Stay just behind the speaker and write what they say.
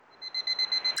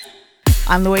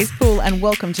I'm Louise Poole and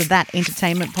welcome to That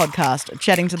Entertainment Podcast,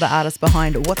 chatting to the artists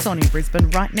behind what's on in Brisbane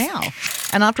right now.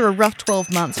 And after a rough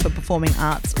 12 months for performing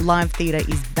arts, live theatre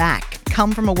is back.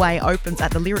 Come From Away opens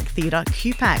at the Lyric Theatre,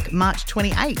 QPAC, March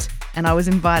 28. And I was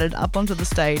invited up onto the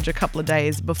stage a couple of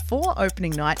days before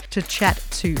opening night to chat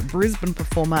to Brisbane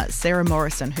performer Sarah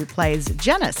Morrison, who plays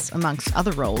Janice, amongst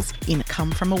other roles, in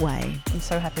Come From Away. I'm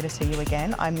so happy to see you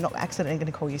again. I'm not accidentally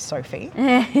going to call you Sophie.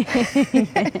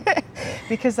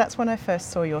 Because that's when I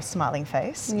first saw your smiling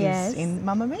face, is in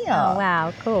Mamma Mia. Oh,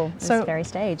 wow, cool. This very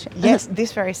stage. Yes,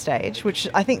 this very stage, which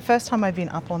I think first time I've been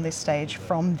up on this stage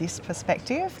from this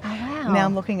perspective. Oh, wow. Now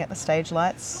I'm looking at the stage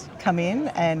lights come in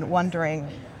and wondering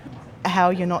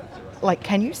how you're not, like,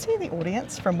 can you see the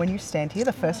audience from when you stand here,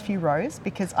 the first few rows?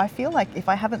 Because I feel like if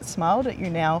I haven't smiled at you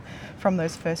now from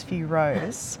those first few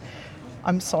rows,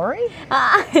 I'm sorry.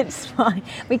 It's fine.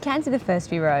 We can see the first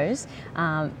few rows,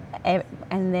 but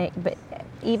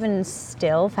even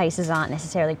still, faces aren't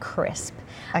necessarily crisp.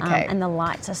 Okay. And the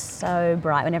lights are so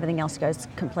bright when everything else goes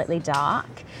completely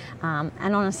dark.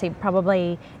 And honestly,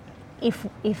 probably if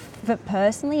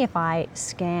personally, if I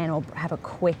scan or have a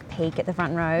quick peek at the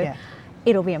front row,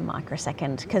 it'll be a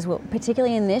microsecond, because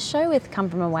particularly in this show with Come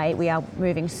From Away, we are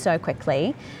moving so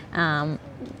quickly. But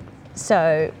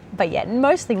yeah,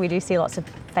 mostly we do see lots of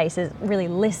faces really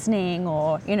listening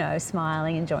or,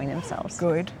 smiling, enjoying themselves.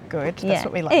 Good. That's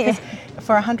what we like. 'Cause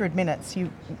for 100 minutes, you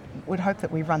would hope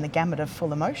that we run the gamut of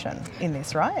full emotion in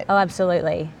this, right? Oh,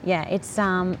 absolutely. Yeah, it's,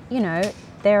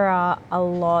 there are a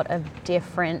lot of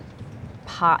different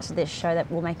parts of this show that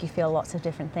will make you feel lots of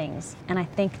different things. And I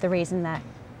think the reason that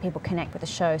people connect with the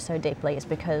show so deeply is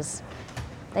because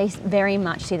they very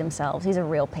much see themselves. These are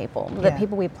real people. The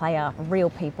people we play are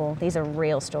real people. These are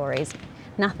real stories.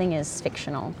 Nothing is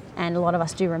fictional. And a lot of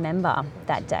us do remember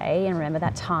that day and remember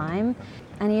that time.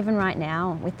 And even right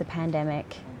now with the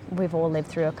pandemic, we've all lived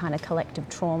through a kind of collective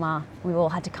trauma. We've all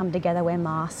had to come together, wear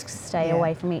masks, stay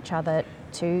away from each other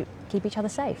to keep each other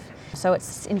safe. So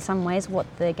it's in some ways what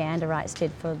the Gandarites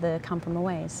did for the Come From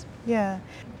Aways. Yeah.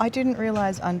 I didn't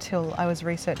realise until I was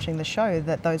researching the show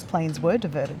that those planes were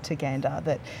diverted to Gander.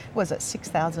 That was it,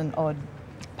 6,000 odd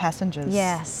passengers.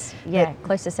 Yes,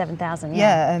 close to 7,000.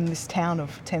 Yeah, and this town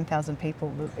of 10,000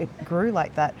 people, it grew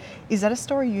like that. Is that a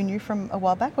story you knew from a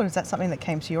while back, or is that something that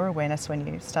came to your awareness when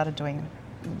you started doing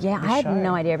I had show?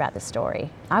 no idea about the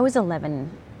story. I was 11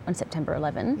 on September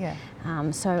 11. Yeah.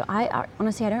 So I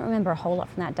honestly, I don't remember a whole lot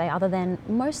from that day, other than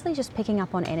mostly just picking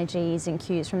up on energies and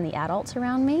cues from the adults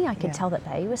around me. I could tell that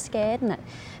they were scared and that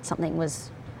something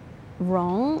was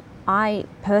wrong. I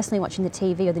personally, watching the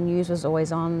TV or the news was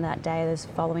always on that day, those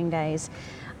following days,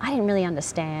 I didn't really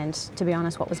understand, to be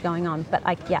honest, what was going on. But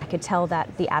I could tell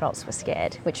that the adults were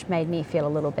scared, which made me feel a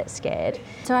little bit scared.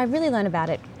 So I really learned about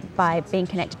it by being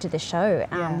connected to the show.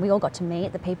 We all got to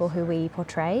meet the people who we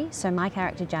portray. So my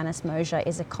character, Janice Mosier,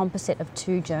 is a composite of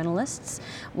two journalists,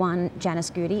 one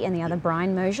Janice Goody and the other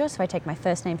Brian Mosier. So I take my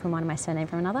first name from one and my surname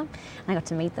from another. And I got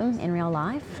to meet them in real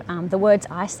life. The words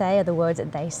I say are the words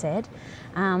that they said,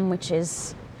 which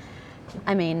is,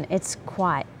 it's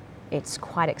quite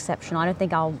exceptional. I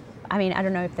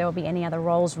don't know if there will be any other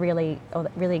roles that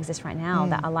really exist right now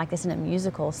that are like this in a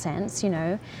musical sense,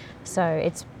 So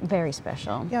it's very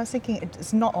special. Yeah, I was thinking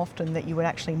it's not often that you would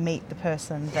actually meet the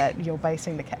person that you're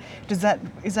basing the Is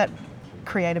that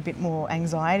create a bit more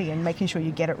anxiety and making sure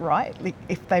you get it right, like,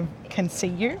 if they can see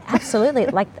you? Absolutely.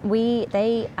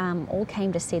 They all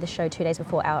came to see the show 2 days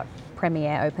before our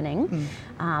premiere opening,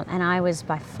 and I was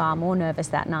by far more nervous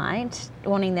that night,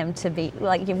 wanting them to be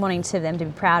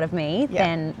proud of me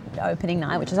than opening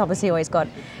night, which has obviously always got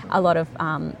a lot of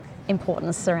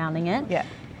importance surrounding it. Yeah.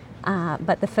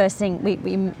 But the first thing,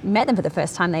 we met them for the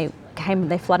first time.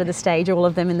 They flooded the stage, all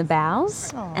of them in the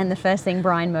bows. Aww. And the first thing,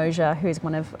 Brian Mosier, who's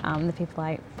one of the people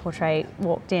I portray,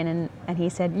 walked in and he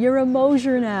said, "You're a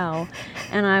Mosier now."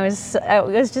 And it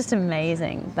was just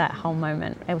amazing, that whole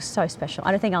moment. It was so special.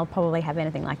 I don't think I'll probably have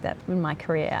anything like that in my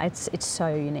career. It's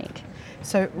so unique.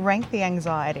 So rank the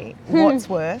anxiety. What's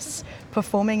worse,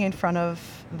 performing in front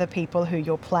of the people who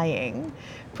you're playing,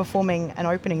 performing an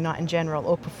opening night in general,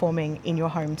 or performing in your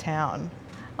hometown?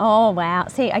 Oh, wow.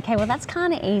 See, okay, well, that's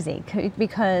kind of easy,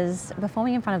 because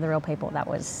performing in front of the real people, that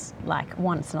was like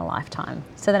once in a lifetime.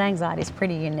 So that anxiety is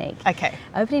pretty unique. Okay.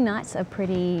 Opening nights are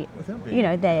pretty,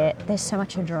 there's so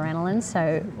much adrenaline,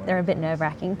 so they're a bit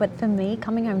nerve-wracking. But for me,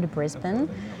 coming home to Brisbane,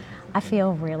 I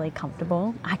feel really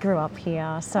comfortable. I grew up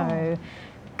here, so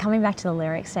coming back to the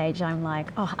lyric stage, I'm like,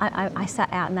 I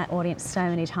sat out in that audience so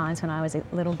many times when I was a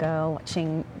little girl,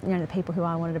 watching, the people who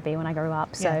I wanted to be when I grew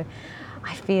up. So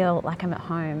I feel like I'm at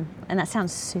home, and that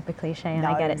sounds super cliche, and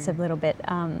I get it's a little bit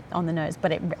on the nose,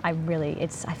 but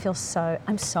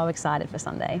I'm so excited for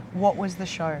Sunday. What was the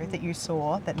show that you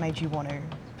saw that made you want to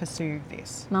pursue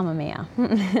this? Mamma Mia.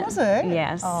 Was it?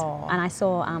 Yes. Oh. And I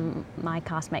saw my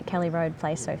castmate Kelly Road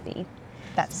play Sophie.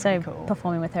 That's So pretty cool.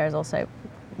 performing with her is also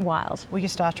wild. Were you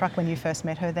starstruck when you first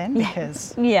met her then?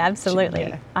 Because Yeah, absolutely.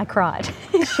 Yeah. I cried.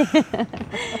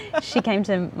 She came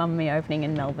to Mamma Mia opening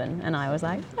in Melbourne, and I was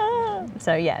like, ah.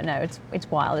 So yeah, no, it's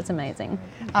wild. It's amazing.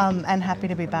 and happy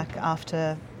to be back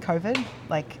after COVID.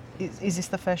 Like, is this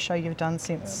the first show you've done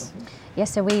since?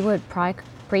 Yes, so we were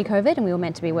pre-COVID, and we were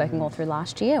meant to be working all through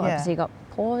last year. Yeah. Obviously got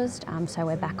paused, so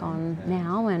we're back on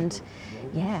now, and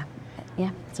yeah,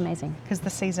 it's amazing. Because the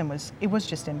season was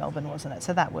just in Melbourne, wasn't it?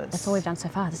 So That's all we've done so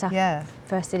far. This is our Yeah.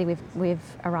 first city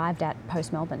we've arrived at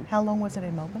post Melbourne. How long was it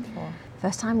in Melbourne for?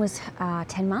 First time was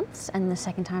 10 months, and the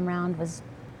second time round was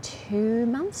 2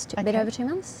 months, a bit Okay. over 2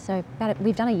 months. So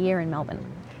we've done a year in Melbourne.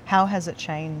 How has it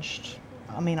changed?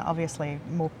 I mean, obviously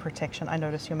more protection. I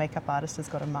noticed your makeup artist has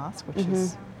got a mask, which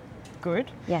is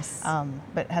good. Yes.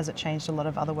 But has it changed a lot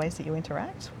of other ways that you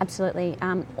interact? Absolutely.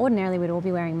 Ordinarily, we'd all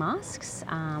be wearing masks.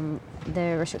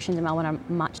 The restrictions in Melbourne are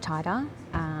much tighter.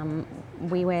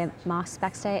 We wear masks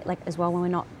backstage, like as well when we're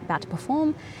not about to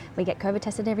perform. We get COVID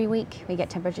tested every week. We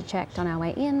get temperature checked on our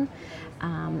way in.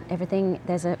 Everything.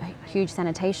 There's a huge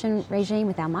sanitation regime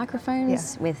with our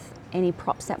microphones, with any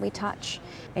props that we touch.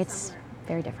 It's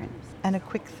very different. And a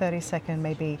quick 30-second,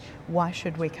 maybe, why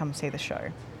should we come see the show?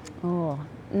 Oh,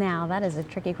 now that is a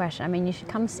tricky question. I mean, you should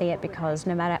come see it because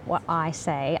no matter what I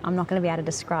say, I'm not going to be able to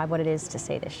describe what it is to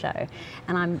see this show.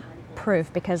 And I'm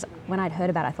proof because when I'd heard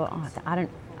about it, I thought, I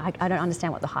don't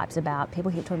understand what the hype's about.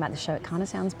 People keep talking about the show. It kind of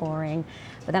sounds boring.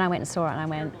 But then I went and saw it,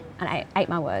 and I ate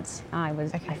my words. I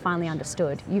finally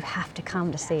understood. You have to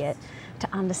come to see it to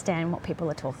understand what people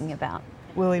are talking about.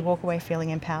 Will we walk away feeling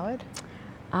empowered?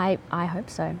 I hope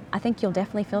so. I think you'll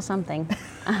definitely feel something.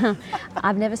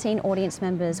 I've never seen audience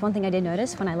members. One thing I did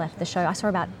notice when I left the show, I saw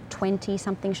about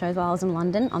 20-something shows while I was in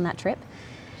London on that trip.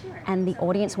 And the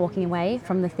audience walking away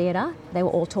from the theatre, they were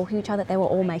all talking to each other, they were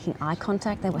all making eye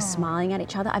contact, they were smiling at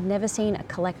each other. I've never seen a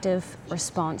collective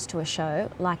response to a show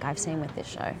like I've seen with this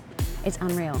show. It's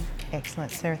unreal.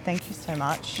 Excellent. Sarah, thank you so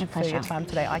much My for pleasure. your time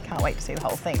today. I can't wait to see the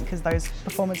whole thing because those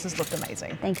performances looked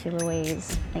amazing. Thank you,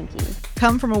 Louise. Thank you.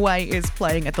 Come From Away is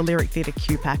playing at the Lyric Theatre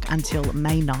QPAC until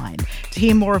May 9. To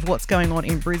hear more of what's going on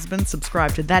in Brisbane,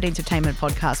 subscribe to That Entertainment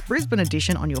Podcast Brisbane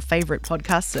Edition on your favourite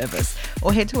podcast service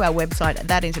or head to our website at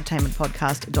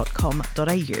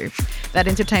thatentertainmentpodcast.com.au. That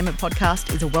Entertainment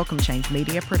Podcast is a Welcome Change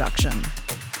Media production.